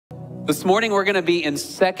This morning we're going to be in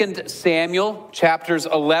 2 Samuel chapters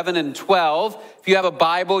 11 and 12. If you have a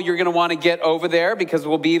Bible, you're going to want to get over there because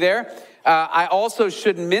we'll be there. I also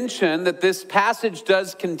should mention that this passage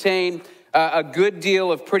does contain a good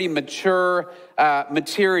deal of pretty mature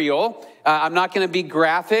material. I'm not going to be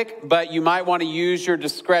graphic, but you might want to use your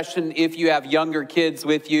discretion if you have younger kids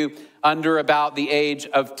with you under about the age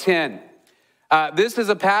of 10. This is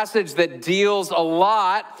a passage that deals a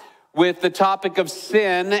lot with the topic of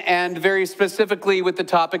sin and very specifically with the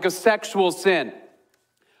topic of sexual sin.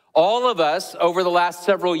 All of us over the last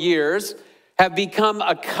several years have become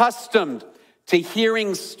accustomed to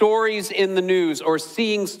hearing stories in the news or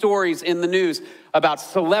seeing stories in the news about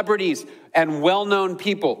celebrities and well-known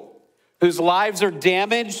people whose lives are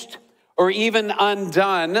damaged or even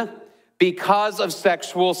undone because of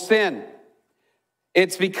sexual sin.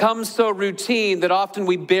 It's become so routine that often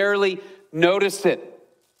we barely notice it.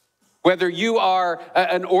 Whether you are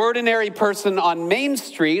an ordinary person on Main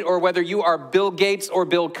Street or whether you are Bill Gates or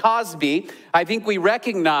Bill Cosby, I think we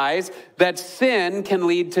recognize that sin can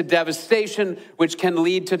lead to devastation, which can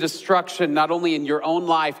lead to destruction, not only in your own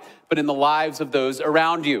life, but in the lives of those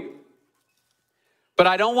around you. But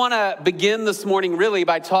I don't want to begin this morning really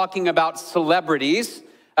by talking about celebrities.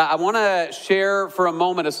 I want to share for a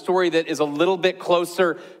moment a story that is a little bit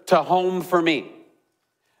closer to home for me.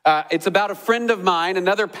 It's about a friend of mine,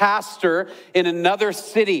 another pastor in another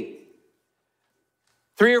city.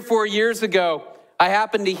 3 or 4 years ago, I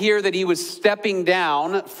happened to hear that he was stepping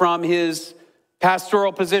down from his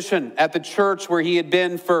pastoral position at the church where he had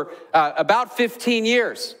been for about 15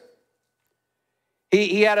 years.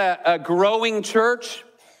 He had a growing church.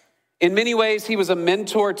 In many ways, he was a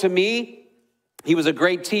mentor to me. He was a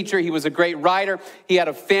great teacher. He was a great writer. He had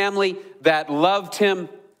a family that loved him.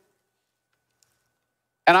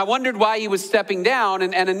 And I wondered why he was stepping down.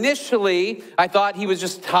 And initially, I thought he was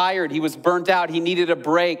just tired. He was burnt out. He needed a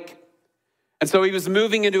break. And so he was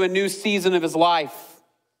moving into a new season of his life.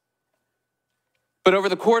 But over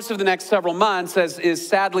the course of the next several months, as is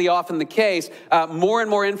sadly often the case, more and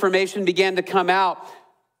more information began to come out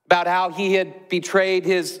about how he had betrayed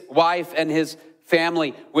his wife and his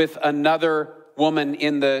family with another woman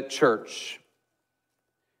in the church.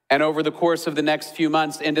 And over the course of the next few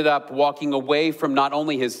months, ended up walking away from not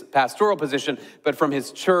only his pastoral position, but from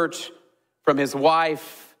his church, from his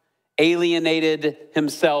wife, alienated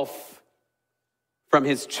himself from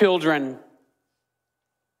his children,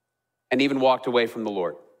 and even walked away from the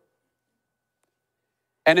Lord.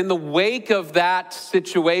 And in the wake of that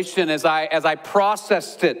situation, as I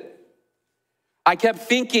processed it, I kept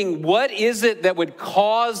thinking, what is it that would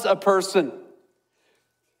cause a person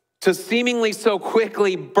to seemingly so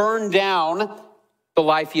quickly burn down the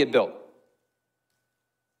life he had built?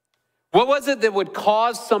 What was it that would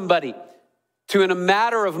cause somebody to, in a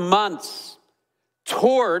matter of months,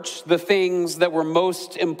 torch the things that were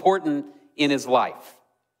most important in his life?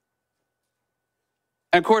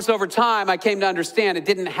 And of course, over time, I came to understand it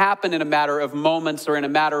didn't happen in a matter of moments or in a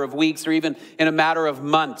matter of weeks or even in a matter of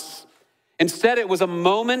months. Instead, it was a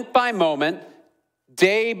moment by moment,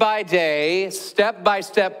 day by day, step by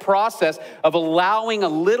step process of allowing a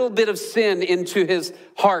little bit of sin into his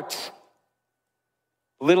heart,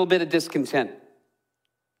 a little bit of discontent,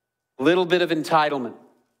 a little bit of entitlement,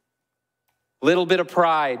 a little bit of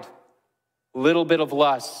pride, a little bit of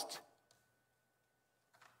lust.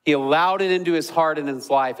 He allowed it into his heart and his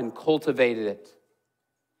life and cultivated it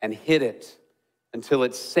and hid it until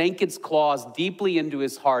it sank its claws deeply into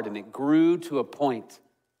his heart and it grew to a point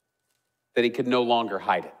that he could no longer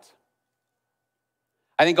hide it.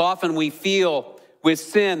 I think often we feel with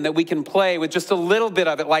sin that we can play with just a little bit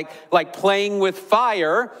of it, like playing with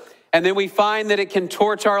fire, and then we find that it can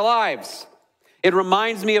torch our lives. It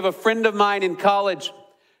reminds me of a friend of mine in college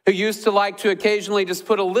who used to like to occasionally just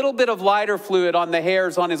put a little bit of lighter fluid on the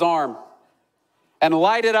hairs on his arm and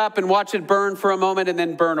light it up and watch it burn for a moment and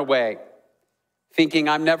then burn away, thinking,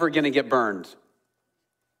 I'm never going to get burned,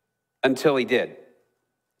 until he did.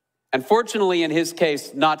 And fortunately, in his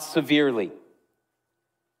case, not severely.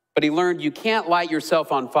 But he learned you can't light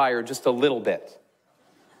yourself on fire just a little bit.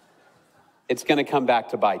 It's going to come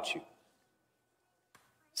back to bite you.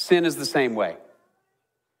 Sin is the same way.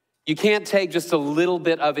 You can't take just a little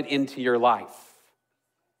bit of it into your life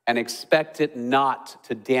and expect it not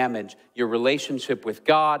to damage your relationship with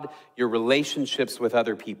God, your relationships with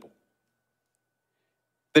other people.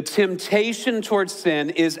 The temptation towards sin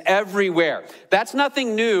is everywhere. That's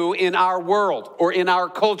nothing new in our world or in our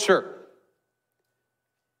culture.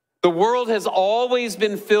 The world has always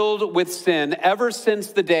been filled with sin ever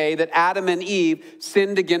since the day that Adam and Eve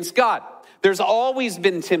sinned against God. There's always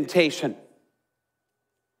been temptation.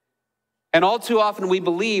 And all too often we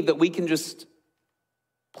believe that we can just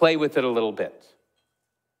play with it a little bit.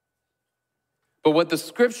 But what the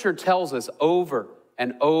scripture tells us over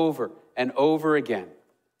and over and over again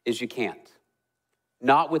is you can't.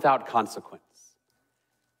 Not without consequence.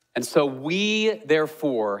 And so we,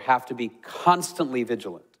 therefore, have to be constantly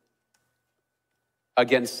vigilant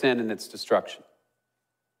against sin and its destruction.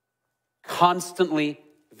 Constantly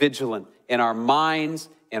vigilant in our minds,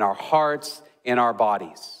 in our hearts, in our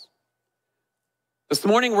bodies. This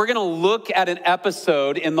morning, we're going to look at an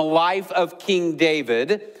episode in the life of King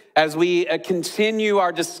David. As we continue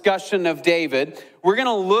our discussion of David, we're going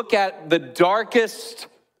to look at the darkest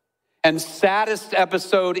and saddest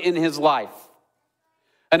episode in his life.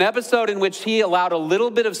 An episode in which he allowed a little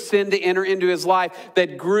bit of sin to enter into his life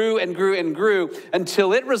that grew and grew and grew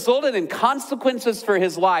until it resulted in consequences for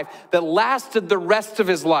his life that lasted the rest of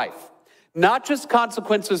his life. Not just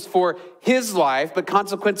consequences for his life, but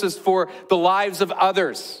consequences for the lives of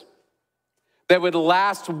others that would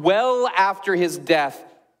last well after his death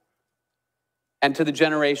and to the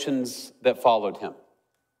generations that followed him.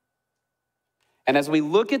 And as we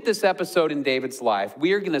look at this episode in David's life,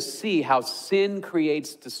 we are going to see how sin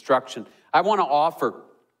creates destruction. I want to offer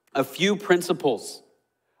a few principles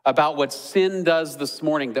about what sin does this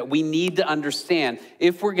morning that we need to understand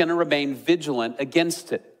if we're going to remain vigilant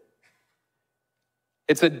against it.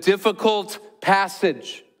 It's a difficult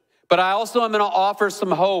passage, but I also am going to offer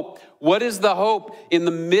some hope. What is the hope in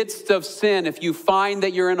the midst of sin? If you find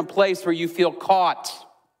that you're in a place where you feel caught,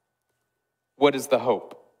 what is the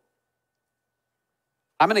hope?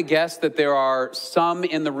 I'm going to guess that there are some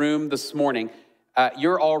in the room this morning,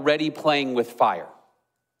 you're already playing with fire.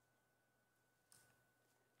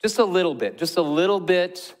 Just a little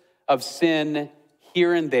bit of sin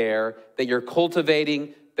here and there that you're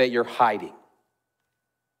cultivating, that you're hiding.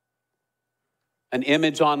 An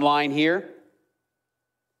image online here,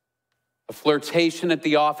 a flirtation at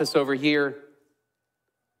the office over here,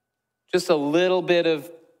 just a little bit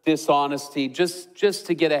of dishonesty, just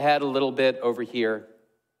to get ahead a little bit over here.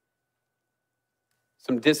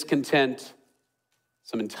 Some discontent,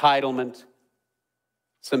 some entitlement,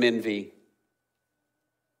 some envy.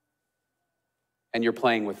 And you're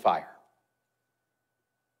playing with fire.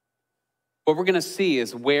 What we're going to see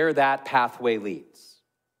is where that pathway leads.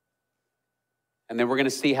 And then we're going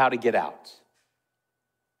to see how to get out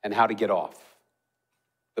and how to get off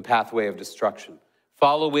the pathway of destruction.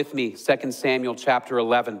 Follow with me, 2 Samuel chapter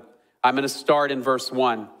 11. I'm going to start in verse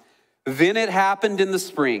 1. Then it happened in the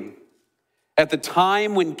spring, at the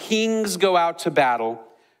time when kings go out to battle,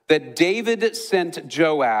 that David sent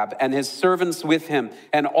Joab and his servants with him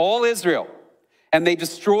and all Israel, and they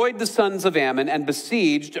destroyed the sons of Ammon and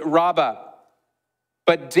besieged Rabbah.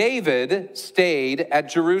 But David stayed at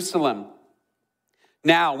Jerusalem.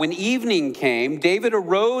 Now, when evening came, David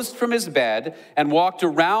arose from his bed and walked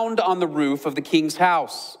around on the roof of the king's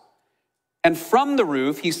house. And from the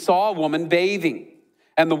roof, he saw a woman bathing,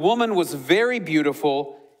 and the woman was very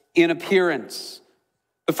beautiful in appearance.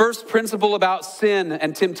 The first principle about sin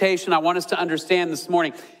and temptation I want us to understand this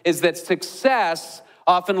morning is that success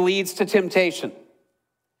often leads to temptation.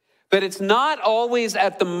 But it's not always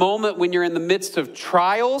at the moment when you're in the midst of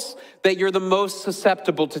trials that you're the most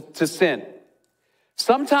susceptible to sin.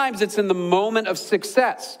 Sometimes it's in the moment of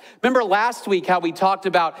success. Remember last week how we talked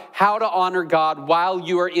about how to honor God while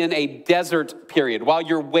you are in a desert period, while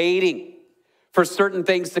you're waiting for certain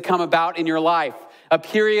things to come about in your life. A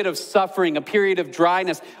period of suffering, a period of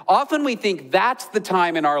dryness. Often we think that's the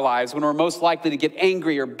time in our lives when we're most likely to get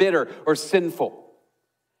angry or bitter or sinful.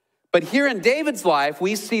 But here in David's life,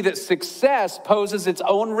 we see that success poses its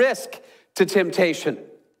own risk to temptation.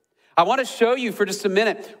 I want to show you for just a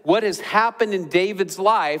minute what has happened in David's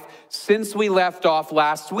life since we left off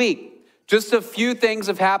last week. Just a few things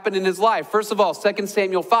have happened in his life. First of all, 2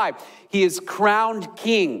 Samuel 5, he is crowned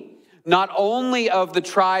king. Not only of the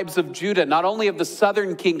tribes of Judah, not only of the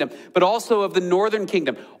southern kingdom, but also of the northern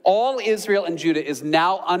kingdom. All Israel and Judah is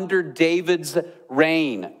now under David's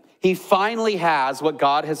reign. He finally has what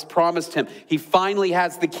God has promised him. He finally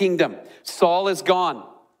has the kingdom. Saul is gone.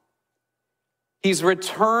 He's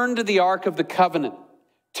returned the Ark of the Covenant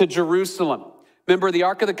to Jerusalem. Remember, the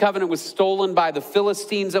Ark of the Covenant was stolen by the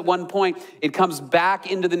Philistines at one point. It comes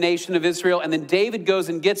back into the nation of Israel, and then David goes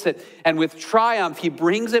and gets it. And with triumph, he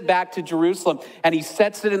brings it back to Jerusalem, and he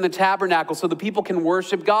sets it in the tabernacle so the people can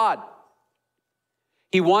worship God.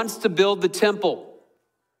 He wants to build the temple.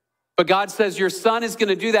 But God says, your son is going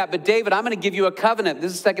to do that. But David, I'm going to give you a covenant.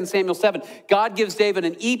 This is 2 Samuel 7. God gives David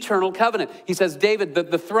an eternal covenant. He says, David,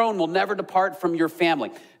 the throne will never depart from your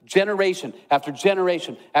family. generation after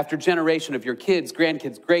generation after generation of your kids,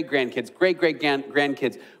 grandkids, great-grandkids,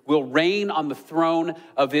 great-great-grandkids will reign on the throne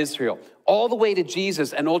of Israel, all the way to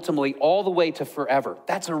Jesus and ultimately all the way to forever.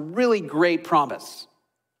 That's a really great promise.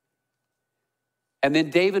 And then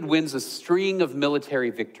David wins a string of military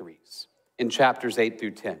victories in chapters 8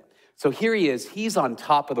 through 10. So here he is, he's on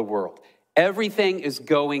top of the world. Everything is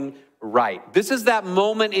going right. This is that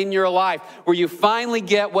moment in your life where you finally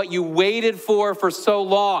get what you waited for so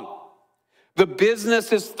long. The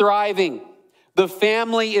business is thriving. The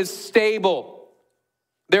family is stable.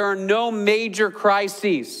 There are no major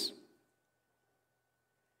crises.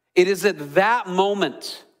 It is at that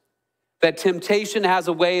moment that temptation has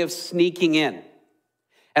a way of sneaking in.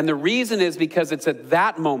 And the reason is because it's at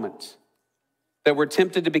that moment that we're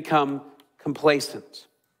tempted to become complacent.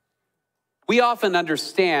 We often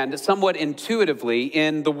understand somewhat intuitively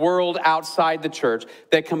in the world outside the church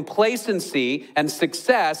that complacency and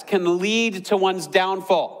success can lead to one's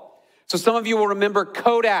downfall. So some of you will remember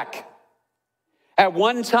Kodak. At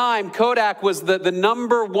one time, Kodak was the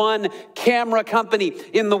number one camera company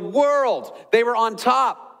in the world. They were on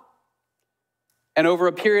top. And over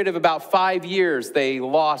a period of about 5 years, they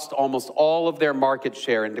lost almost all of their market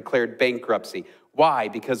share and declared bankruptcy. Why?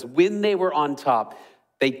 Because when they were on top,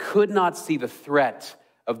 they could not see the threat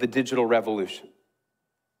of the digital revolution.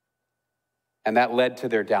 And that led to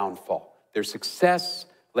their downfall. Their success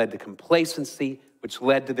led to complacency, which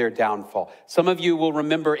led to their downfall. Some of you will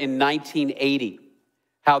remember in 1980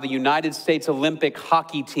 how the United States Olympic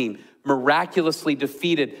hockey team miraculously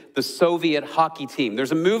defeated the Soviet hockey team.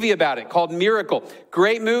 There's a movie about it called Miracle.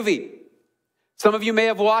 Great movie. Some of you may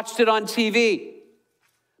have watched it on TV.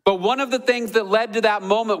 But one of the things that led to that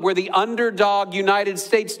moment where the underdog United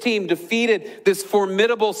States team defeated this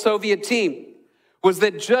formidable Soviet team was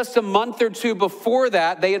that just a month or two before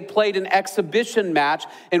that, they had played an exhibition match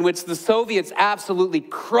in which the Soviets absolutely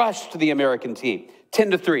crushed the American team,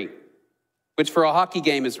 10-3, which for a hockey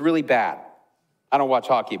game is really bad. I don't watch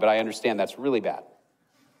hockey, but I understand that's really bad.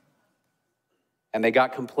 And they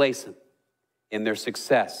got complacent in their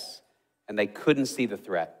success, and they couldn't see the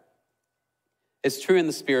threat. It's true in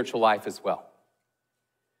the spiritual life as well.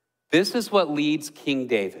 This is what leads King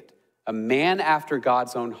David, a man after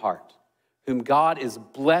God's own heart, whom God is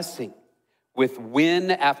blessing with win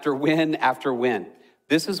after win after win.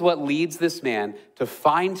 This is what leads this man to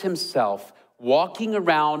find himself walking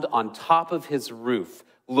around on top of his roof,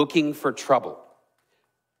 looking for trouble.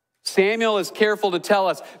 Samuel is careful to tell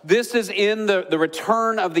us this is in the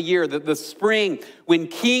return of the year, the spring, when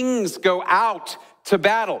kings go out to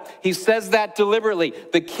battle. He says that deliberately.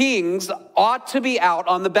 The kings ought to be out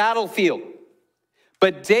on the battlefield.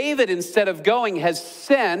 But David, instead of going, has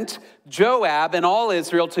sent Joab and all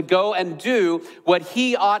Israel to go and do what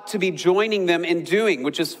he ought to be joining them in doing,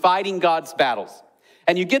 which is fighting God's battles.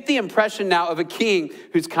 And you get the impression now of a king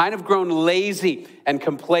who's kind of grown lazy and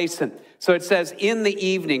complacent. So it says in the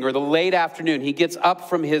evening or the late afternoon, he gets up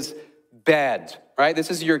from his bed, right?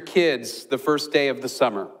 This is your kids the first day of the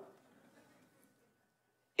summer.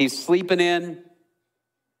 He's sleeping in.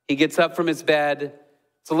 He gets up from his bed.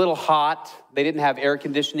 It's a little hot. They didn't have air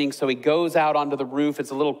conditioning, so he goes out onto the roof.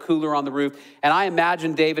 It's a little cooler on the roof. And I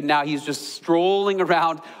imagine David now, he's just strolling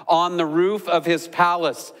around on the roof of his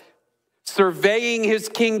palace, surveying his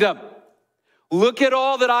kingdom. Look at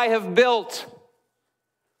all that I have built.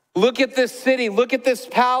 Look at this city. Look at this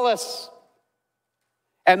palace.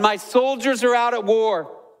 And my soldiers are out at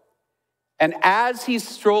war. And as he's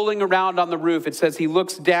strolling around on the roof, it says he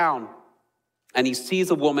looks down and he sees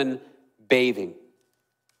a woman bathing.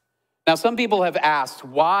 Now, some people have asked,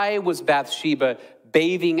 why was Bathsheba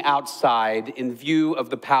bathing outside in view of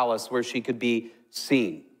the palace where she could be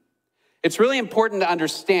seen? It's really important to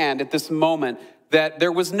understand at this moment that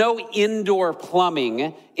there was no indoor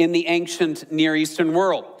plumbing in the ancient Near Eastern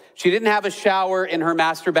world. She didn't have a shower in her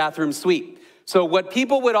master bathroom suite. So what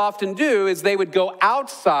people would often do is they would go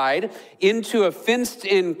outside into a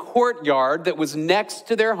fenced-in courtyard that was next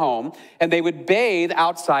to their home, and they would bathe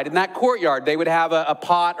outside in that courtyard. They would have a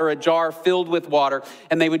pot or a jar filled with water,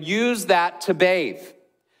 and they would use that to bathe.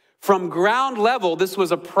 From ground level, this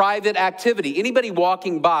was a private activity. Anybody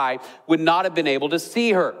walking by would not have been able to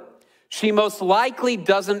see her. She most likely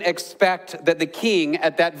doesn't expect that the king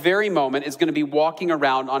at that very moment is going to be walking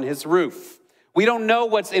around on his roof. We don't know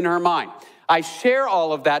what's in her mind. I share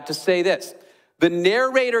all of that to say this. The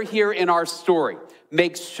narrator here in our story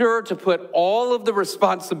makes sure to put all of the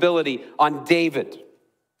responsibility on David,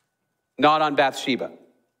 not on Bathsheba.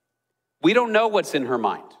 We don't know what's in her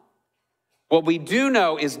mind. What we do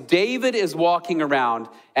know is David is walking around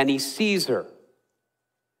and he sees her.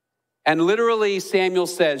 And literally, Samuel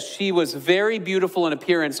says she was very beautiful in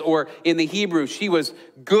appearance, or in the Hebrew, she was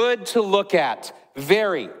good to look at.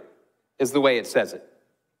 Very is the way it says it.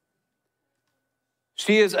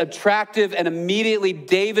 She is attractive, and immediately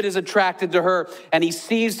David is attracted to her, and he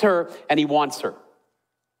sees her, and he wants her.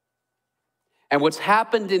 And what's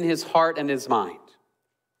happened in his heart and his mind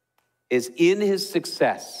is in his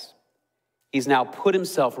success, he's now put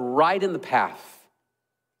himself right in the path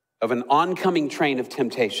of an oncoming train of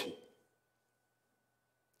temptation.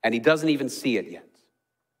 And he doesn't even see it yet.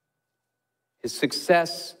 His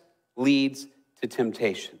success leads to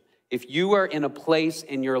temptation. If you are in a place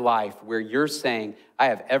in your life where you're saying, I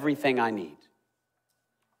have everything I need,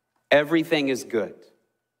 everything is good,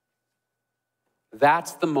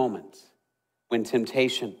 that's the moment when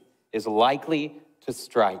temptation is likely to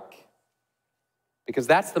strike. Because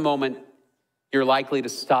that's the moment you're likely to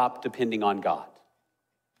stop depending on God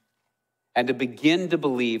and to begin to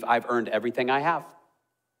believe I've earned everything I have.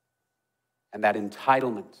 And that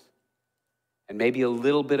entitlement and maybe a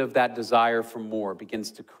little bit of that desire for more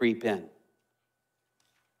begins to creep in.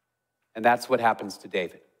 And that's what happens to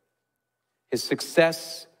David. His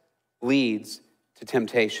success leads to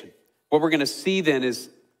temptation. What we're going to see then is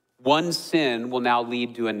one sin will now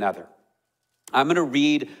lead to another. I'm going to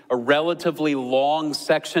read a relatively long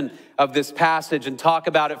section of this passage and talk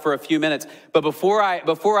about it for a few minutes. But before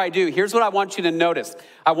I do, here's what I want you to notice.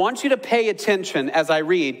 I want you to pay attention as I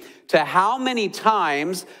read to how many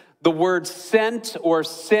times the words sent or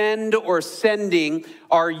send or sending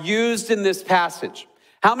are used in this passage.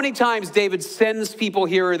 How many times David sends people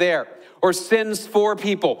here or there, or sends for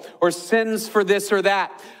people, or sends for this or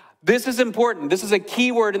that. This is important. This is a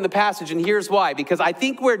key word in the passage, and here's why. Because I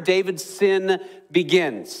think where David's sin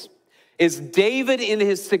begins is David in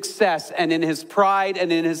his success and in his pride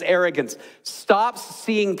and in his arrogance stops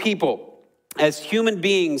seeing people as human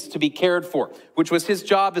beings to be cared for, which was his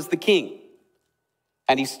job as the king.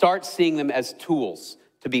 And he starts seeing them as tools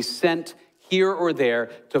to be sent here or there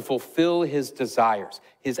to fulfill his desires.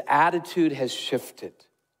 His attitude has shifted.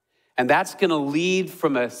 And that's going to lead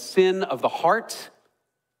from a sin of the heart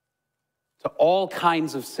to all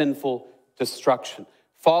kinds of sinful destruction.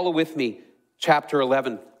 Follow with me, chapter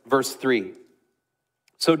 11, verse 3.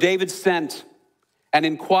 So David sent and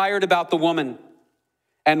inquired about the woman.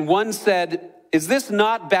 And one said, is this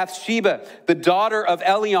not Bathsheba, the daughter of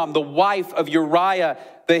Eliam, the wife of Uriah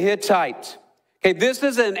the Hittite? Okay, this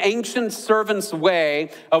is an ancient servant's way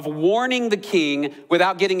of warning the king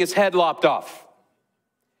without getting his head lopped off.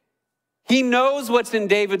 He knows what's in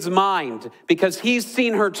David's mind because he's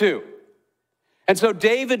seen her too. And so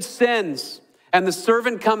David sends, and the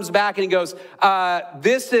servant comes back and he goes,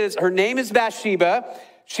 her name is Bathsheba.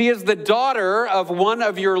 She is the daughter of one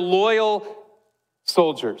of your loyal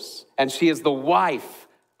soldiers, and she is the wife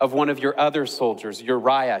of one of your other soldiers,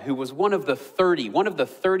 Uriah, who was one of the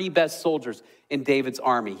 30 best soldiers in David's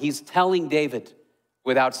army. He's telling David,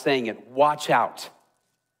 without saying it, watch out.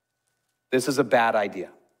 This is a bad idea.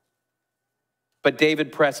 But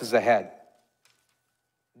David presses ahead.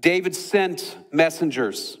 David sent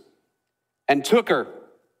messengers and took her.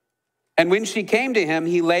 And when she came to him,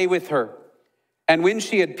 he lay with her. And when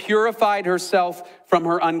she had purified herself from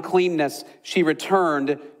her uncleanness, she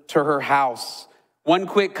returned to her house. One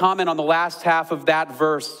quick comment on the last half of that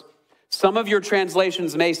verse. Some of your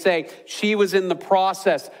translations may say she was in the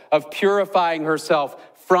process of purifying herself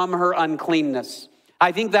from her uncleanness.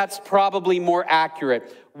 I think that's probably more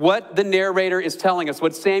accurate. What the narrator is telling us,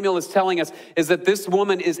 what Samuel is telling us, is that this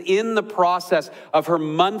woman is in the process of her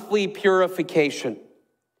monthly purification,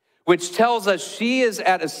 which tells us she is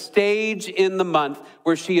at a stage in the month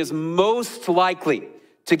where she is most likely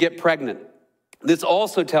to get pregnant. This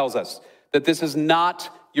also tells us that this is not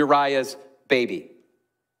Uriah's baby,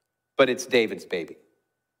 but it's David's baby.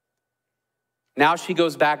 Now she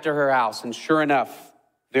goes back to her house, and sure enough,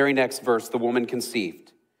 very next verse, the woman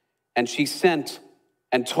conceived. And she sent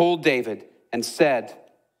and told David and said,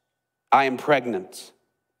 I am pregnant.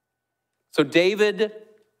 So David,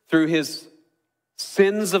 through his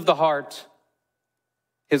sins of the heart,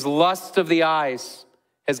 his lust of the eyes,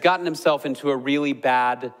 has gotten himself into a really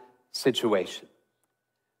bad situation.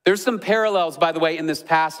 There's some parallels, by the way, in this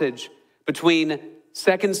passage between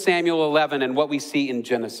 2 Samuel 11 and what we see in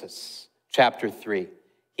Genesis chapter 3.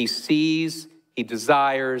 He sees, he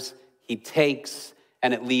desires, he takes,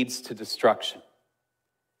 and it leads to destruction.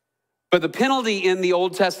 But the penalty in the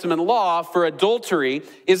Old Testament law for adultery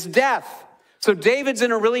is death. So David's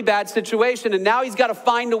in a really bad situation, and now he's got to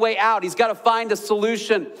find a way out. He's got to find a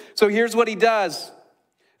solution. So here's what he does.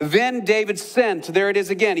 Then David sent, there it is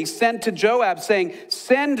again, he sent to Joab saying,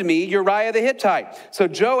 send me Uriah the Hittite. So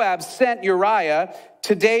Joab sent Uriah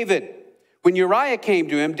to David. When Uriah came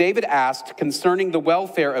to him, David asked concerning the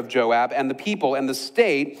welfare of Joab and the people and the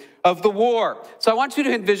state of the war. So I want you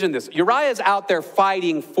to envision this. Uriah is out there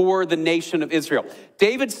fighting for the nation of Israel.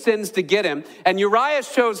 David sends to get him, and Uriah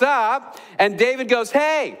shows up, and David goes,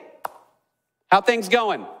 hey, how things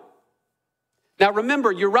going? Now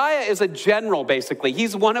remember, Uriah is a general, basically.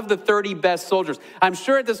 He's one of the 30 best soldiers. I'm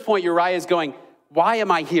sure at this point Uriah is going, why am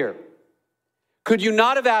I here? Could you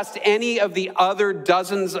not have asked any of the other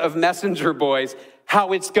dozens of messenger boys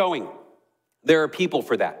how it's going? There are people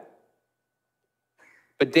for that.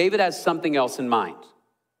 But David has something else in mind,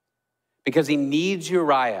 because he needs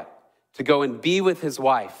Uriah to go and be with his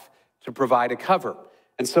wife to provide a cover.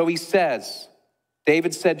 And so he says,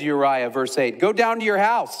 David said to Uriah, verse 8, go down to your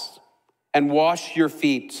house and wash your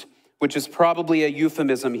feet, which is probably a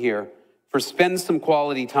euphemism here for spend some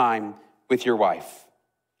quality time with your wife.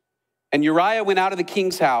 And Uriah went out of the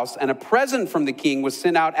king's house, and a present from the king was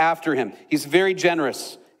sent out after him. He's very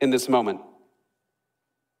generous in this moment.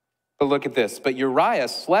 But look at this. But Uriah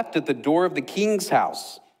slept at the door of the king's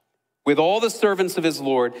house with all the servants of his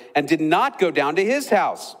lord and did not go down to his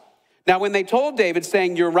house. Now, when they told David,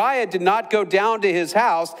 saying Uriah did not go down to his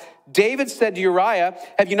house, David said to Uriah,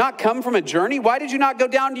 have you not come from a journey? Why did you not go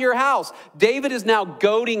down to your house? David is now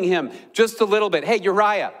goading him just a little bit. Hey,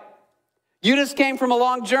 Uriah, you just came from a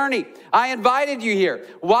long journey. I invited you here.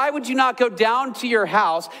 Why would you not go down to your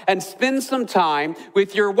house and spend some time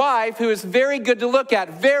with your wife, who is very good to look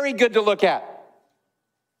at, very good to look at?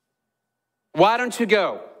 Why don't you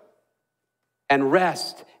go and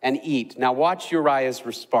rest and eat? Now watch Uriah's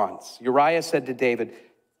response. Uriah said to David,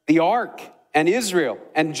 the ark and Israel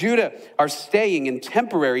and Judah are staying in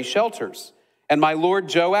temporary shelters, and my lord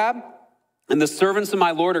Joab and the servants of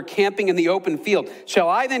my lord are camping in the open field. Shall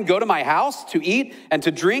I then go to my house to eat and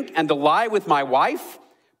to drink and to lie with my wife?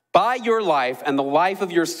 By your life and the life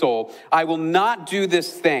of your soul, I will not do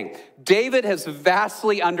this thing. David has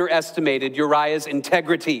vastly underestimated Uriah's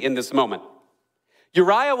integrity in this moment.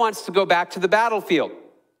 Uriah wants to go back to the battlefield.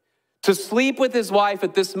 To sleep with his wife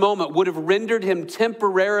at this moment would have rendered him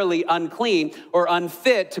temporarily unclean or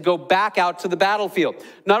unfit to go back out to the battlefield.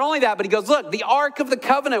 Not only that, but he goes, look, the Ark of the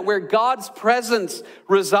Covenant where God's presence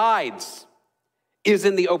resides is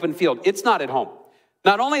in the open field. It's not at home.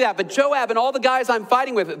 Not only that, but Joab and all the guys I'm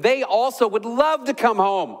fighting with, they also would love to come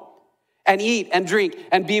home and eat and drink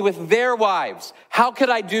and be with their wives. How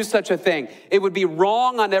could I do such a thing? It would be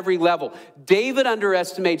wrong on every level. David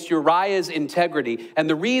underestimates Uriah's integrity, and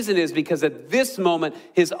the reason is because at this moment,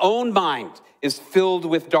 his own mind is filled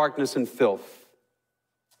with darkness and filth.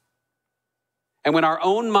 And when our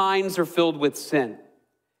own minds are filled with sin,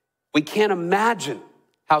 we can't imagine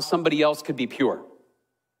how somebody else could be pure.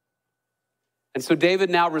 And so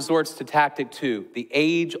David now resorts to tactic 2, the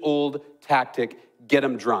age-old tactic, get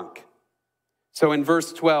him drunk. So in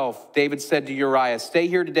verse 12, David said to Uriah, stay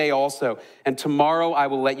here today also, and tomorrow I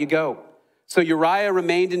will let you go. So Uriah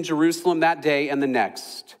remained in Jerusalem that day and the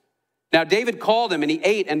next. Now David called him, and he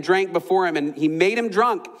ate and drank before him, and he made him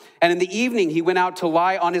drunk. And in the evening he went out to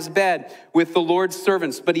lie on his bed with the Lord's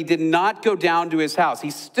servants, but he did not go down to his house.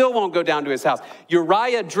 He still won't go down to his house.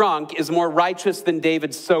 Uriah drunk is more righteous than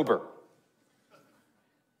David sober.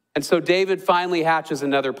 And so David finally hatches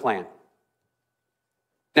another plan.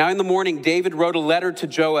 Now in the morning, David wrote a letter to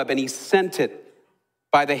Joab, and he sent it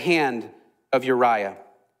by the hand of Uriah.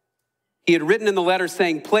 He had written in the letter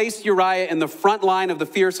saying, place Uriah in the front line of the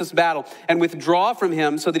fiercest battle and withdraw from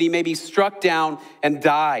him so that he may be struck down and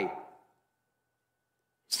die.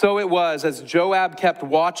 So it was, as Joab kept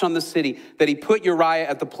watch on the city, that he put Uriah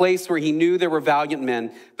at the place where he knew there were valiant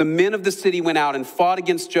men. The men of the city went out and fought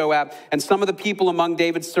against Joab, and some of the people among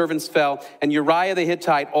David's servants fell, and Uriah the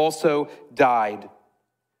Hittite also died.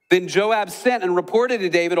 Then Joab sent and reported to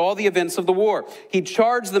David all the events of the war. He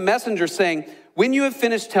charged the messenger, saying, when you have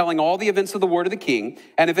finished telling all the events of the war to the king,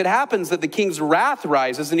 and if it happens that the king's wrath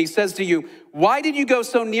rises and he says to you, why did you go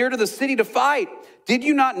so near to the city to fight? Did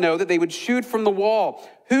you not know that they would shoot from the wall?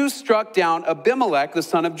 Who struck down Abimelech, the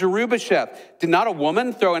son of Jerubbesheth? Did not a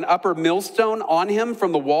woman throw an upper millstone on him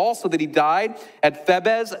from the wall so that he died at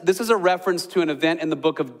Thebez? This is a reference to an event in the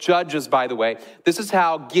book of Judges, by the way. This is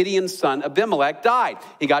how Gideon's son Abimelech died.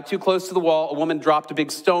 He got too close to the wall. A woman dropped a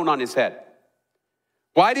big stone on his head.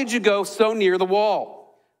 Why did you go so near the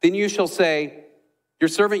wall? Then you shall say, your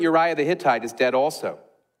servant Uriah the Hittite is dead also.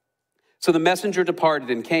 So the messenger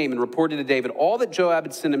departed and came and reported to David all that Joab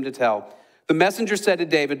had sent him to tell. The messenger said to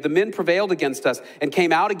David, the men prevailed against us and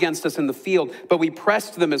came out against us in the field, but we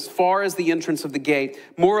pressed them as far as the entrance of the gate.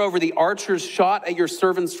 Moreover, the archers shot at your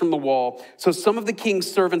servants from the wall. So some of the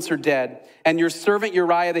king's servants are dead, and your servant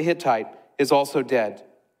Uriah the Hittite is also dead.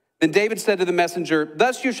 Then David said to the messenger,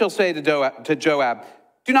 thus you shall say to Joab,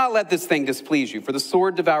 do not let this thing displease you, for the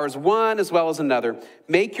sword devours one as well as another.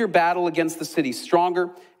 Make your battle against the city stronger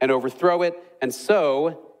and overthrow it, and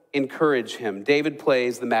so encourage him. David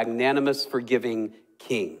plays the magnanimous, forgiving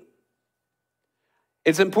king.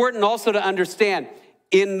 It's important also to understand,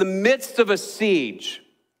 in the midst of a siege,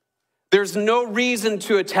 there's no reason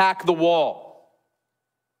to attack the wall,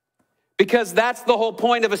 because that's the whole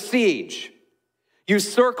point of a siege. You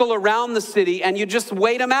circle around the city and you just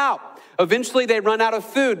wait them out. Eventually they run out of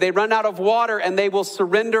food, they run out of water, and they will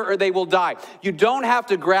surrender or they will die. You don't have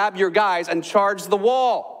to grab your guys and charge the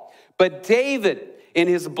wall. But David, in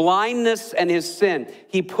his blindness and his sin,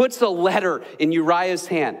 he puts a letter in Uriah's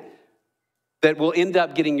hand that will end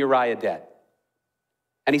up getting Uriah dead.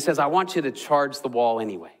 And he says, I want you to charge the wall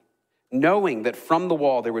anyway, knowing that from the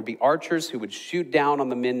wall there would be archers who would shoot down on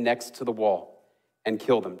the men next to the wall and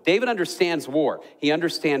kill them. David understands war. He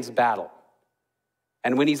understands battle.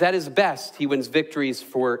 And when he's at his best, he wins victories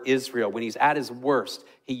for Israel. When he's at his worst,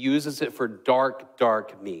 he uses it for dark,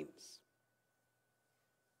 dark means.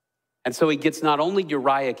 And so he gets not only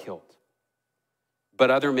Uriah killed, but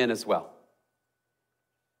other men as well.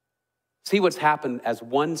 See what's happened as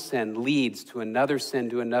one sin leads to another sin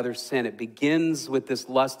to another sin. It begins with this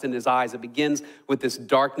lust in his eyes. It begins with this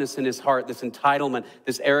darkness in his heart, this entitlement,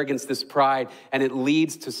 this arrogance, this pride, and it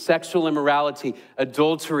leads to sexual immorality,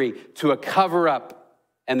 adultery, to a cover-up,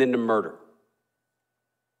 and then to murder.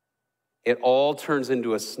 It all turns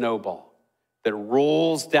into a snowball that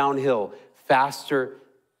rolls downhill faster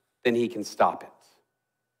than he can stop it.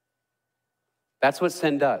 That's what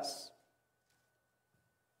sin does.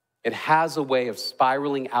 It has a way of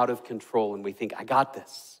spiraling out of control, and we think, I got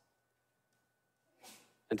this,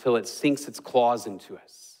 until it sinks its claws into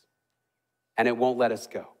us, and it won't let us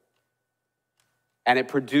go. And it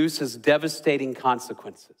produces devastating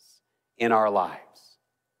consequences in our lives.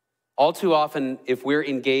 All too often, if we're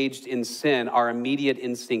engaged in sin, our immediate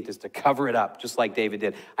instinct is to cover it up, just like David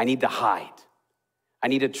did. I need to hide. I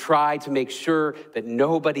need to try to make sure that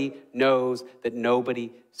nobody knows, that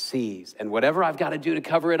nobody sees. And whatever I've got to do to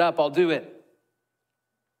cover it up, I'll do it.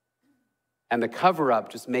 And the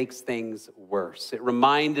cover-up just makes things worse. It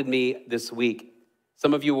reminded me this week,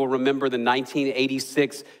 some of you will remember the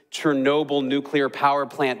 1986 Chernobyl nuclear power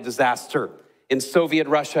plant disaster in Soviet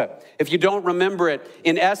Russia. If you don't remember it,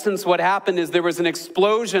 in essence, what happened is there was an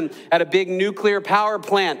explosion at a big nuclear power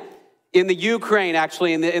plant in the Ukraine,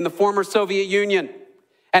 actually, in the former Soviet Union.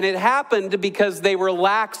 And it happened because they were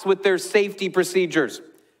lax with their safety procedures.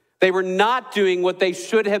 They were not doing what they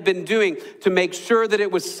should have been doing to make sure that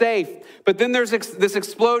it was safe. But then there's this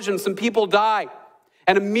explosion, some people die.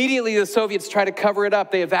 And immediately the Soviets try to cover it up.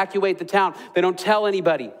 They evacuate the town. They don't tell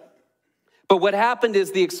anybody. But what happened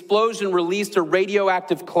is the explosion released a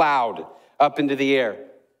radioactive cloud up into the air.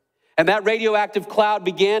 And that radioactive cloud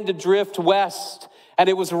began to drift west. And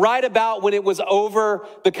it was right about when it was over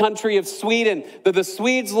the country of Sweden that the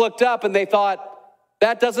Swedes looked up and they thought,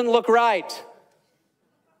 that doesn't look right.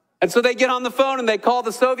 And so they get on the phone and they call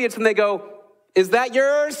the Soviets and they go, is that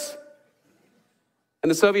yours? And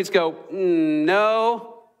the Soviets go,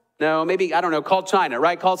 no, maybe, I don't know, call China,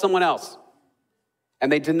 right? Call someone else.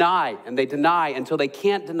 And they deny until they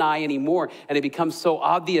can't deny anymore. And it becomes so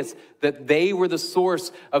obvious that they were the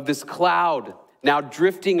source of this cloud now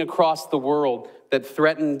drifting across the world that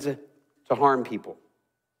threatened to harm people.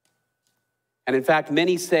 And in fact,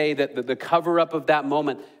 many say that the cover-up of that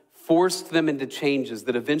moment forced them into changes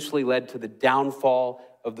that eventually led to the downfall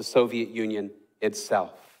of the Soviet Union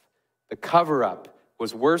itself. The cover-up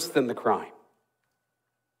was worse than the crime.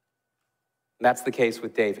 And that's the case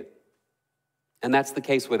with David. And that's the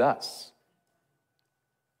case with us.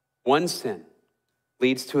 One sin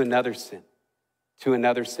leads to another sin, to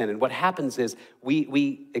another sin. And what happens is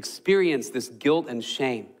we experience this guilt and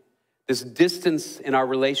shame, this distance in our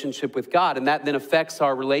relationship with God, and that then affects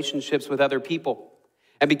our relationships with other people.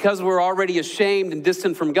 And because we're already ashamed and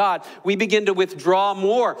distant from God, we begin to withdraw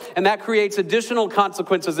more, and that creates additional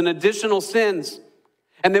consequences and additional sins.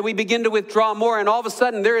 And then we begin to withdraw more, and all of a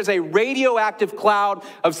sudden there is a radioactive cloud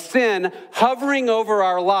of sin hovering over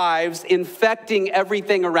our lives, infecting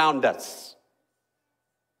everything around us.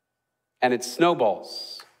 And it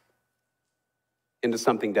snowballs into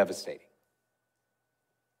something devastating.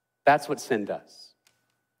 That's what sin does.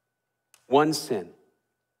 One sin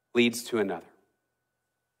leads to another.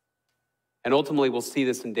 And ultimately we'll see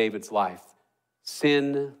this in David's life.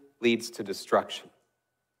 sin leads to destruction.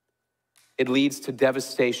 It leads to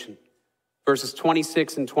devastation. Verses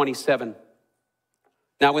 26 and 27.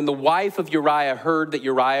 Now, when the wife of Uriah heard that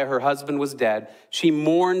Uriah, her husband, was dead, she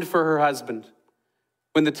mourned for her husband.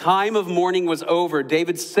 When the time of mourning was over,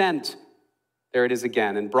 David sent, there it is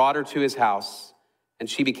again, and brought her to his house, and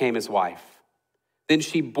she became his wife. Then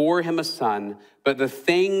she bore him a son, but the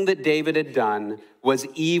thing that David had done was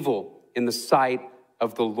evil in the sight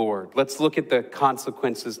of the Lord. Let's look at the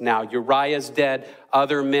consequences now. Uriah's dead.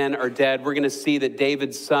 Other men are dead. We're going to see that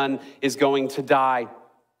David's son is going to die.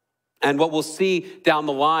 And what we'll see down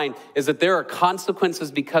the line is that there are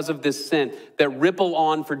consequences because of this sin that ripple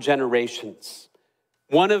on for generations.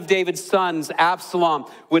 One of David's sons, Absalom,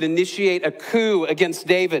 would initiate a coup against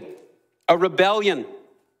David, a rebellion,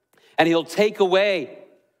 and he'll take away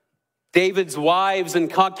David's wives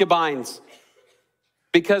and concubines.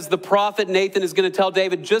 Because the prophet Nathan is going to tell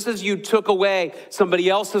David, just as you took away somebody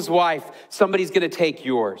else's wife, somebody's going to take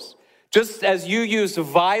yours. Just as you used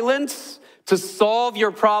violence to solve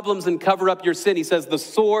your problems and cover up your sin, he says, the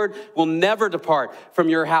sword will never depart from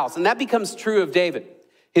your house. And that becomes true of David.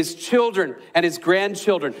 His children and his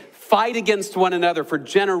grandchildren fight against one another for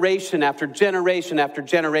generation after generation after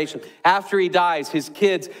generation. After he dies, his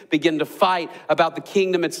kids begin to fight about the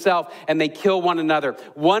kingdom itself, and they kill one another.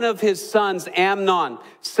 One of his sons, Amnon,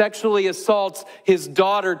 sexually assaults his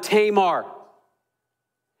daughter, Tamar.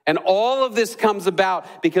 And all of this comes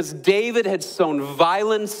about because David had sown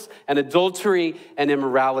violence and adultery and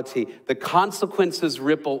immorality. The consequences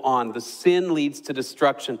ripple on. The sin leads to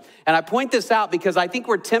destruction. And I point this out because I think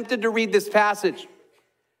we're tempted to read this passage.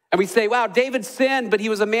 And we say, wow, David sinned, but he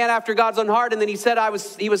was a man after God's own heart. And then he said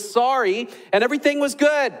he was sorry and everything was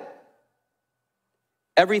good.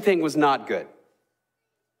 Everything was not good.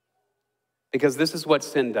 Because this is what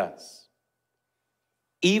sin does.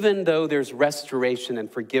 Even though there's restoration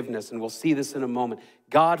and forgiveness, and we'll see this in a moment,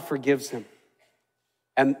 God forgives him.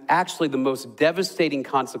 And actually, the most devastating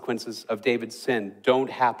consequences of David's sin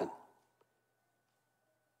don't happen.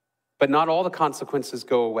 But not all the consequences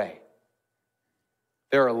go away.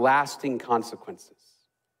 There are lasting consequences.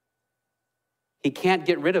 He can't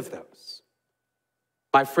get rid of those.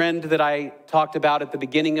 My friend that I talked about at the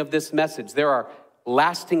beginning of this message, there are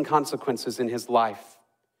lasting consequences in his life.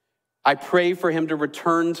 I pray for him to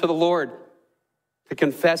return to the Lord, to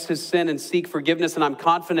confess his sin and seek forgiveness, and I'm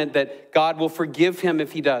confident that God will forgive him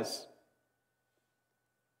if he does.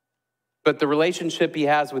 But the relationship he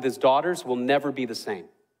has with his daughters will never be the same.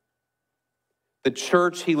 The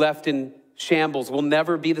church he left in shambles will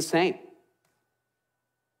never be the same.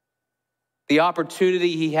 The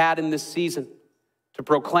opportunity he had in this season to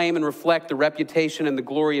proclaim and reflect the reputation and the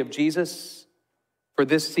glory of Jesus for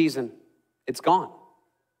this season, it's gone.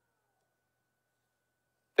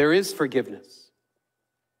 There is forgiveness,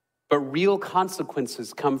 but real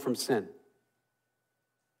consequences come from sin.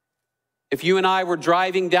 If you and I were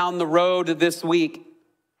driving down the road this week,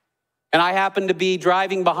 and I happen to be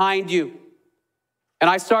driving behind you, and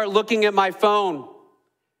I start looking at my phone,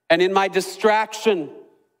 and in my distraction,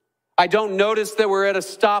 I don't notice that we're at a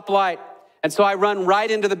stoplight, and so I run right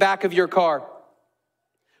into the back of your car.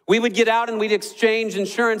 We would get out and we'd exchange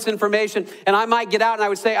insurance information, and I might get out and I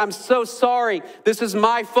would say, I'm so sorry. This is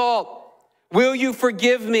my fault. Will you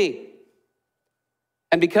forgive me?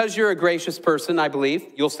 And because you're a gracious person, I believe,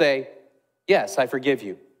 you'll say, yes, I forgive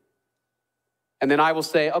you. And then I will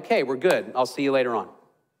say, okay, we're good. I'll see you later on.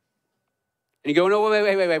 And you go, no,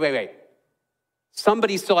 wait.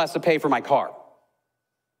 Somebody still has to pay for my car,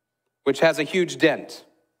 which has a huge dent.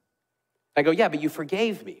 I go, yeah, but you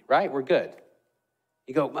forgave me, right? We're good.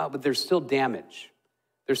 You go, well, but there's still damage.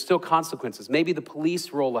 There's still consequences. Maybe the police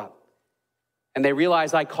roll up and they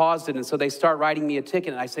realize I caused it, and so they start writing me a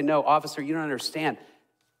ticket. And I say, no, officer, you don't understand.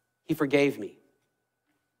 He forgave me.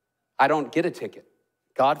 I don't get a ticket.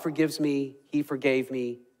 God forgives me. He forgave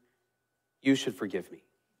me. You should forgive me.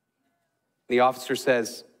 And the officer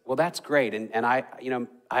says, well, that's great. And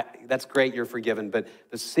that's great you're forgiven, but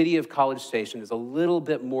the city of College Station is a little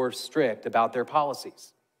bit more strict about their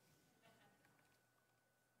policies,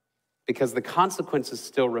 because the consequences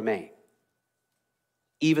still remain,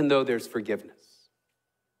 even though there's forgiveness.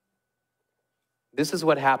 This is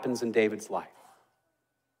what happens in David's life.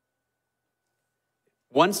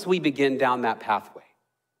 Once we begin down that pathway,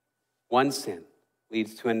 one sin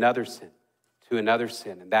leads to another sin,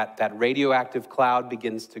 and that radioactive cloud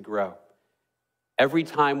begins to grow. Every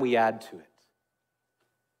time we add to it,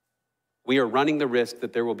 we are running the risk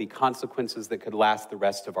that there will be consequences that could last the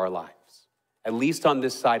rest of our lives, at least on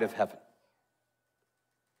this side of heaven.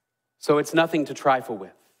 So it's nothing to trifle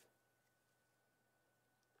with.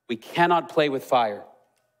 We cannot play with fire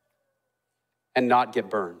and not get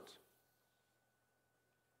burned.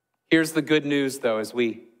 Here's the good news, though, as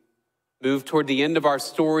we move toward the end of our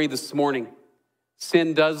story this morning.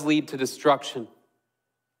 Sin does lead to destruction,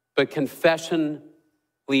 but confession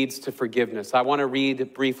leads to forgiveness. I want to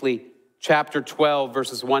read briefly chapter 12,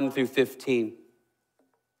 verses 1 through 15.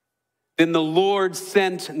 Then the Lord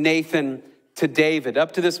sent Nathan to David.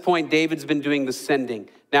 Up to this point, David's been doing the sending.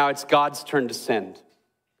 Now it's God's turn to send.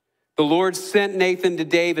 The Lord sent Nathan to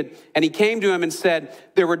David, and he came to him and said,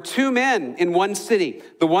 there were two men in one city,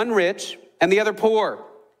 the one rich and the other poor.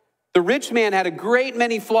 The rich man had a great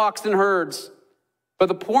many flocks and herds, but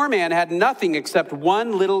the poor man had nothing except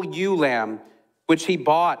one little ewe lamb, which he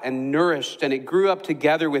bought and nourished, and it grew up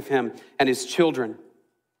together with him and his children.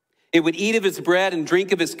 It would eat of his bread and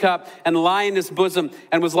drink of his cup and lie in his bosom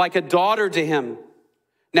and was like a daughter to him.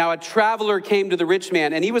 Now a traveler came to the rich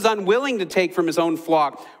man, and he was unwilling to take from his own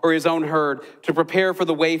flock or his own herd to prepare for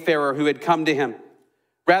the wayfarer who had come to him.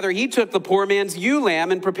 Rather, he took the poor man's ewe lamb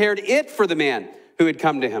and prepared it for the man who had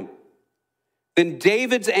come to him. Then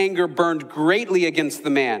David's anger burned greatly against the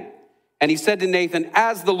man, and he said to Nathan,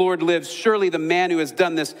 as the Lord lives, surely the man who has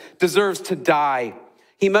done this deserves to die.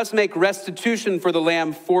 He must make restitution for the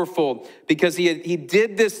lamb fourfold, because he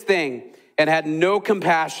did this thing and had no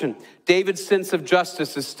compassion. David's sense of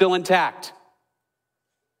justice is still intact.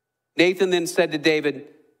 Nathan then said to David,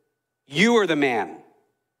 you are the man.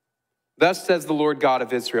 Thus says the Lord God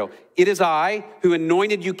of Israel, it is I who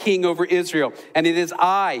anointed you king over Israel, and it is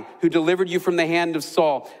I who delivered you from the hand of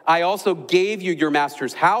Saul. I also gave you your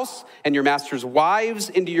master's house and your master's wives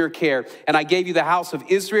into your care, and I gave you the house of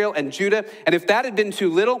Israel and Judah. And if that had been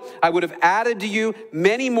too little, I would have added to you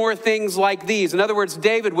many more things like these. In other words,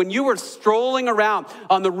 David, when you were strolling around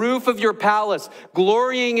on the roof of your palace,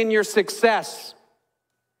 glorying in your success,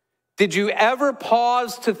 did you ever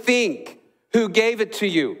pause to think who gave it to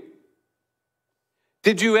you?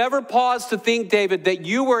 Did you ever pause to think, David, that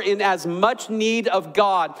you were in as much need of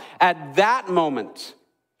God at that moment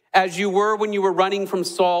as you were when you were running from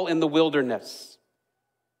Saul in the wilderness?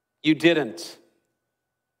 You didn't.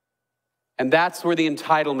 And that's where the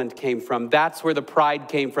entitlement came from. That's where the pride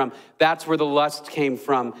came from. That's where the lust came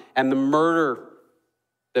from, and the murder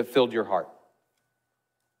that filled your heart.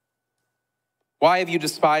 Why have you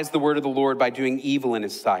despised the word of the Lord by doing evil in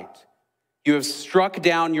his sight? You have struck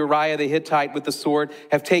down Uriah the Hittite with the sword,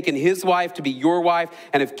 have taken his wife to be your wife,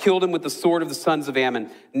 and have killed him with the sword of the sons of Ammon.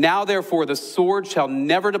 Now, therefore, the sword shall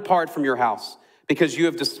never depart from your house, because you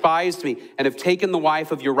have despised me and have taken the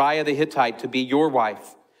wife of Uriah the Hittite to be your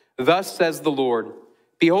wife. Thus says the Lord,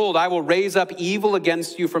 behold, I will raise up evil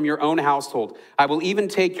against you from your own household. I will even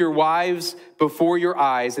take your wives before your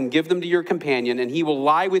eyes and give them to your companion, and he will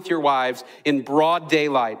lie with your wives in broad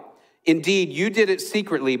daylight. Indeed, you did it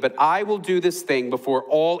secretly, but I will do this thing before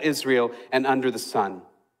all Israel and under the sun.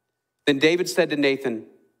 Then David said to Nathan,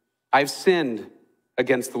 I've sinned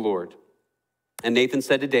against the Lord. And Nathan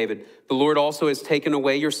said to David, the Lord also has taken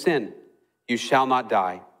away your sin. You shall not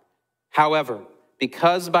die. However,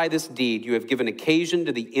 because by this deed you have given occasion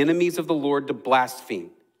to the enemies of the Lord to blaspheme,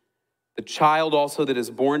 the child also that is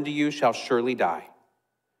born to you shall surely die.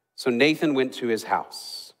 So Nathan went to his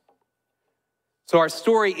house. So our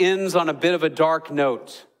story ends on a bit of a dark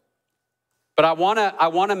note, but I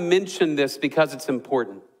want to mention this because it's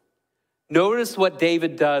important. Notice what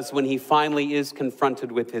David does when he finally is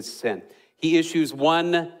confronted with his sin. He issues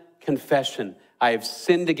one confession. I have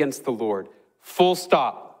sinned against the Lord. Full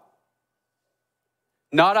stop.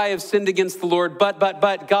 Not I have sinned against the Lord,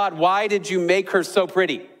 but God, why did you make her so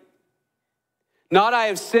pretty? Not I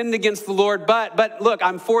have sinned against the Lord, but look,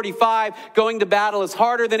 I'm 45, going to battle is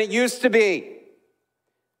harder than it used to be.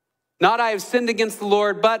 Not I have sinned against the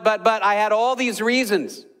Lord, but I had all these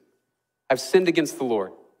reasons. I've sinned against the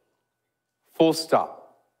Lord. Full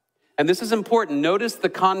stop. And this is important. Notice the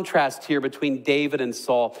contrast here between David and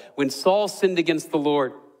Saul. When Saul sinned against the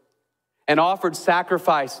Lord and offered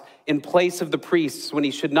sacrifice in place of the priests when he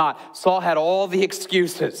should not, Saul had all the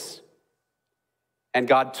excuses, and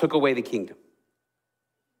God took away the kingdom.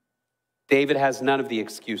 David has none of the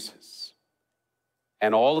excuses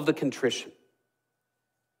and all of the contrition.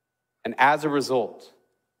 And as a result,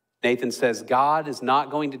 Nathan says, God is not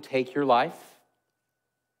going to take your life,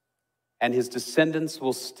 and his descendants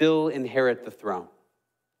will still inherit the throne.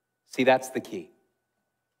 See, that's the key.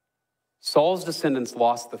 Saul's descendants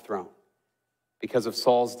lost the throne because of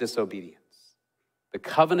Saul's disobedience. The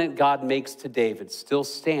covenant God makes to David still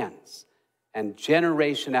stands, and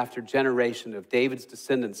generation after generation of David's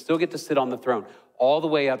descendants still get to sit on the throne, all the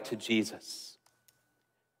way up to Jesus.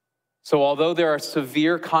 So although there are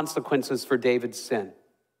severe consequences for David's sin,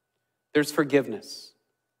 there's forgiveness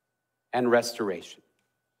and restoration.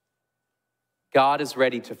 God is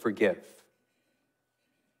ready to forgive.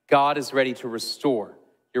 God is ready to restore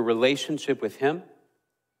your relationship with him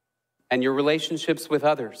and your relationships with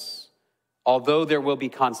others, although there will be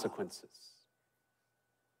consequences.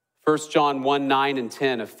 1 John 1, 9 and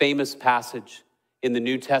 10, a famous passage in the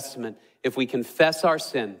New Testament. If we confess our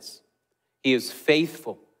sins, he is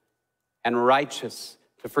faithful and righteous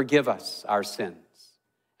to forgive us our sins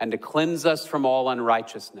and to cleanse us from all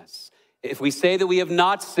unrighteousness. If we say that we have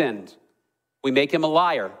not sinned, we make him a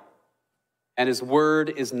liar, and his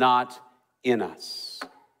word is not in us.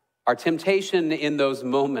 Our temptation in those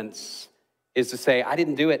moments is to say, I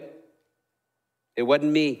didn't do it. It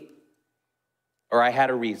wasn't me. Or I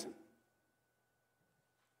had a reason.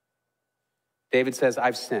 David says,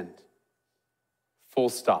 I've sinned. Full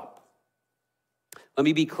stop. Let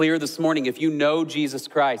me be clear this morning. If you know Jesus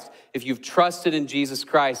Christ, if you've trusted in Jesus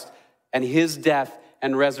Christ and his death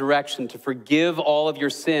and resurrection to forgive all of your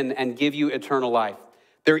sin and give you eternal life,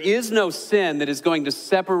 there is no sin that is going to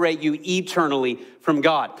separate you eternally from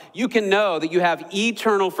God. You can know that you have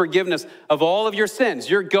eternal forgiveness of all of your sins.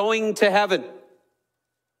 You're going to heaven.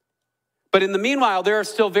 But in the meanwhile, there are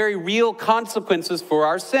still very real consequences for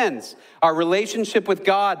our sins. Our relationship with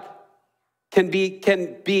God can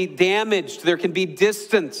be damaged. There can be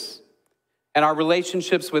distance. And our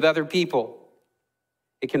relationships with other people,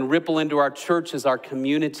 it can ripple into our churches, our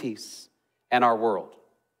communities, and our world.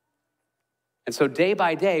 And so day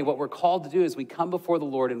by day, what we're called to do is we come before the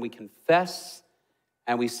Lord and we confess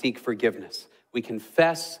and we seek forgiveness. We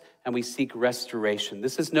confess and we seek restoration.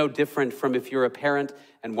 This is no different from if you're a parent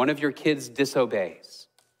and one of your kids disobeys.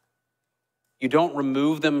 You don't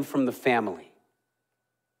remove them from the family,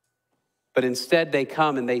 but instead they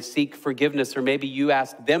come and they seek forgiveness, or maybe you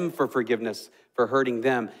ask them for forgiveness for hurting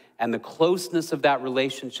them, and the closeness of that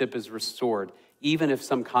relationship is restored, even if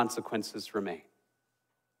some consequences remain.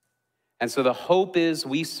 And so the hope is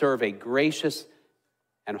we serve a gracious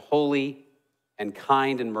and holy and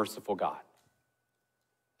kind and merciful God,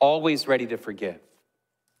 always ready to forgive.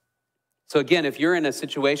 So again, if you're in a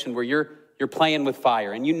situation where you're playing with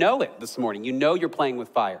fire, and you know it this morning, you know you're playing with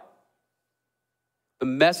fire, the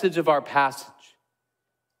message of our passage,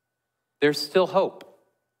 there's still hope.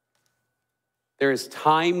 There is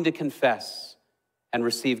time to confess and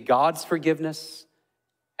receive God's forgiveness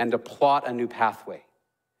and to plot a new pathway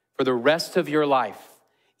for the rest of your life,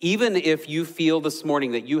 even if you feel this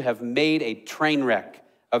morning that you have made a train wreck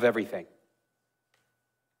of everything.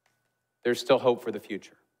 There's still hope for the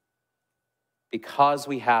future because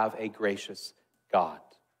we have a gracious God.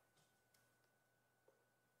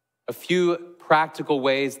 A few practical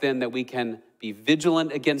ways then that we can be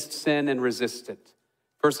vigilant against sin and resist it.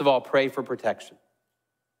 First of all, pray for protection.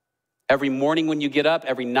 Every morning when you get up,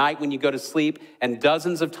 every night when you go to sleep, and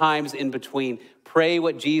dozens of times in between, pray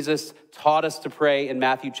what Jesus taught us to pray in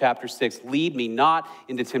Matthew chapter 6. Lead me not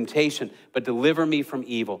into temptation, but deliver me from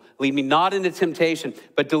evil. Lead me not into temptation,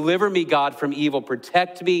 but deliver me, God, from evil.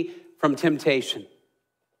 Protect me from temptation.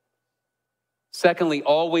 Secondly,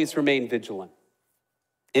 always remain vigilant.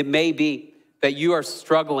 It may be that you are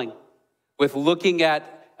struggling with looking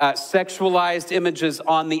at sexualized images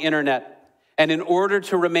on the internet. And in order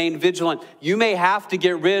to remain vigilant, you may have to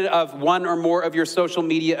get rid of one or more of your social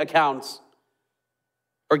media accounts,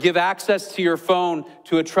 or give access to your phone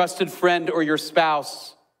to a trusted friend or your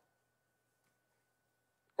spouse,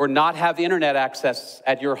 or not have internet access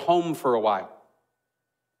at your home for a while.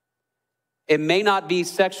 It may not be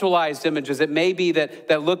sexualized images. It may be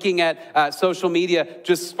that looking at social media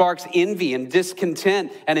just sparks envy and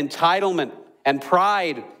discontent and entitlement and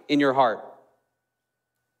pride in your heart.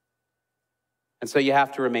 And so you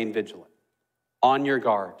have to remain vigilant, on your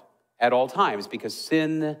guard at all times, because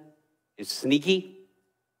sin is sneaky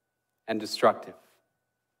and destructive.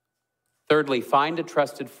 Thirdly, find a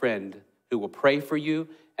trusted friend who will pray for you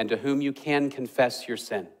and to whom you can confess your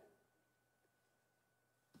sin.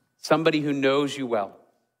 Somebody who knows you well,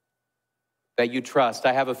 that you trust.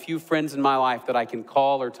 I have a few friends in my life that I can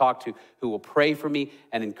call or talk to who will pray for me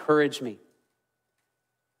and encourage me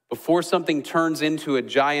before something turns into a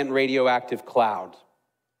giant radioactive cloud.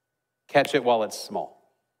 Catch it while it's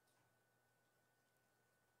small.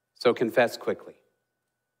 So confess quickly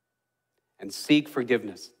and seek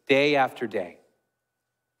forgiveness day after day,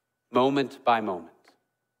 moment by moment.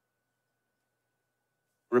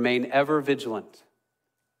 Remain ever vigilant,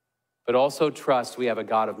 but also trust we have a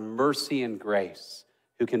God of mercy and grace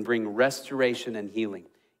who can bring restoration and healing,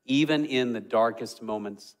 even in the darkest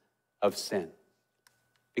moments of sin.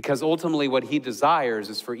 Because ultimately what he desires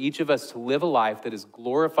is for each of us to live a life that is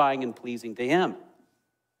glorifying and pleasing to him.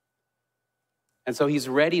 And so he's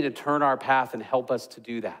ready to turn our path and help us to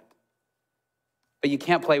do that. But you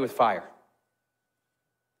can't play with fire.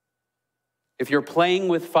 If you're playing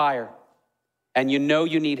with fire and you know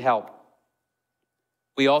you need help,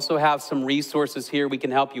 we also have some resources here we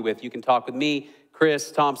can help you with. You can talk with me,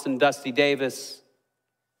 Chris Thompson, Dusty Davis.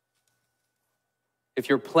 If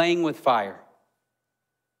you're playing with fire,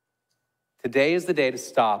 today is the day to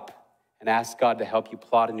stop and ask God to help you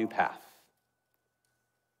plot a new path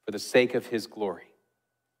for the sake of his glory,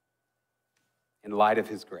 in light of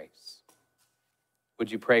his grace.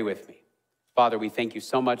 Would you pray with me? Father, we thank you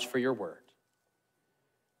so much for your word.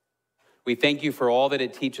 We thank you for all that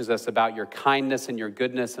it teaches us about your kindness and your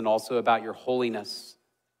goodness and also about your holiness.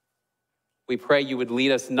 We pray you would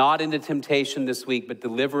lead us not into temptation this week, but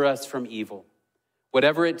deliver us from evil.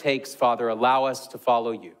 Whatever it takes, Father, allow us to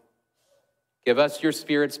follow you. Give us your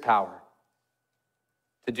Spirit's power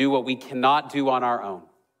to do what we cannot do on our own.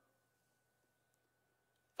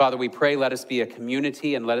 Father, we pray, let us be a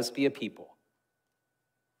community and let us be a people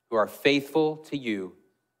who are faithful to you,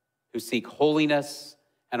 who seek holiness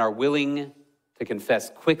and are willing to confess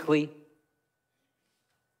quickly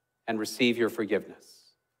and receive your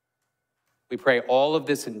forgiveness. We pray all of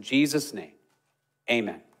this in Jesus' name.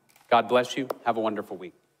 Amen. God bless you. Have a wonderful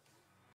week.